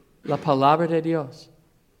 La palabra de Dios.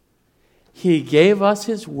 He gave us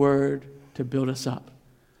His Word to build us up.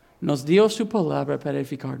 Nos dio su palabra para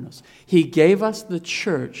edificarnos. He gave us the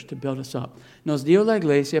church to build us up. Nos dio la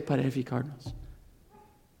iglesia para edificarnos.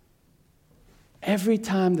 Every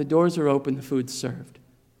time the doors are open, the food's served.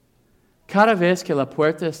 Cada vez que la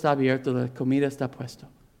puerta está abierta, la comida está puesta.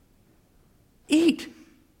 Eat.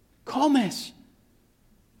 Comes.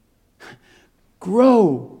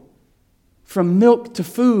 Grow. From milk to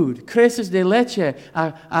food, creces de leche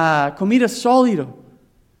a comida sólido.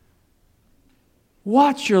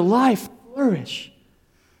 Watch your life flourish.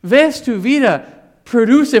 Ves tu vida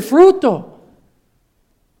produce fruto.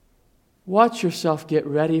 Watch yourself get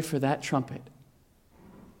ready for that trumpet.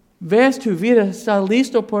 Ves tu vida está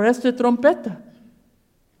listo por esta trompeta.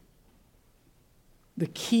 The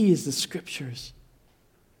key is the Scriptures.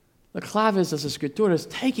 La clave es las escrituras,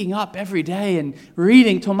 taking up every day and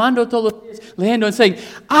reading, tomando todos los días, leyendo and saying,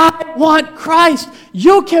 I want Christ.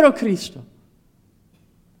 Yo quiero Cristo.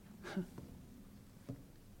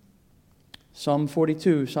 Psalm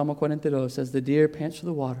 42, Salmo 42 says, the deer pants for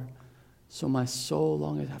the water, so my soul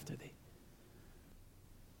longeth after thee.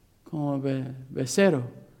 Como becerro,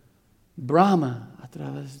 brama a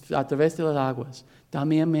través de las aguas,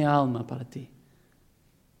 también mi alma para ti.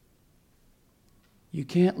 You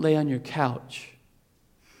can't lay on your couch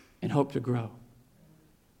and hope to grow.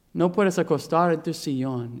 No puedes acostar en tu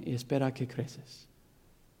sillón y esperar que creces.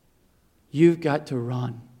 You've got to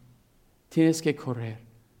run. Tienes que correr.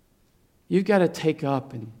 You've got to take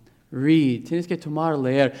up and read. Tienes que tomar,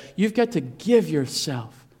 leer. You've got to give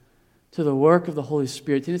yourself to the work of the Holy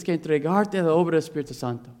Spirit. Tienes que entregarte a la obra del Espíritu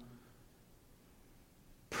Santo.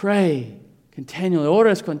 Pray continually.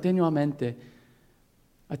 Oras continuamente.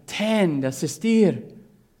 Attend, asistir.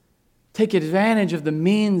 Take advantage of the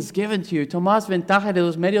means given to you. Tomas ventaja de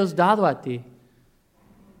los medios dado a ti.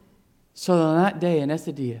 So on that day, en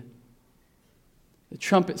este día, the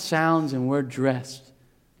trumpet sounds and we're dressed.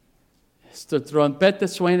 Esta trompeta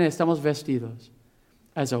suena y estamos vestidos.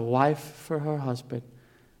 As a wife for her husband.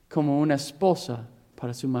 Como una esposa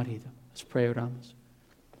para su marido. Let's pray, oramos.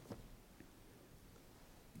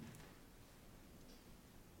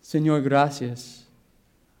 Señor, gracias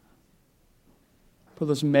por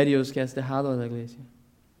los medios que has dejado a la iglesia.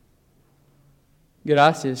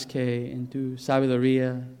 Gracias que en tu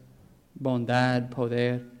sabiduría, bondad,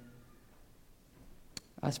 poder,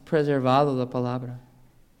 has preservado la palabra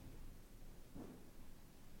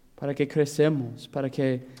para que crecemos, para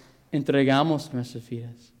que entregamos nuestras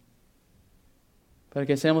vidas, para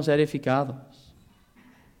que seamos edificados.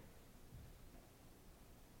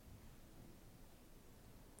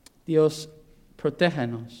 Dios,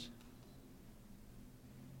 protéjanos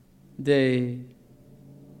de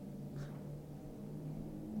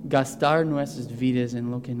gastar nuestras vidas en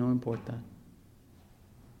lo que no importa.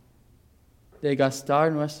 De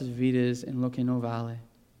gastar nuestras vidas en lo que no vale.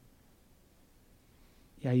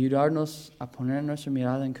 y ayudarnos a poner nuestra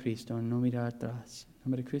mirada en Cristo, y no mirar atrás. En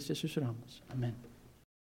nombre de Cristo Jesús oramos. Amén.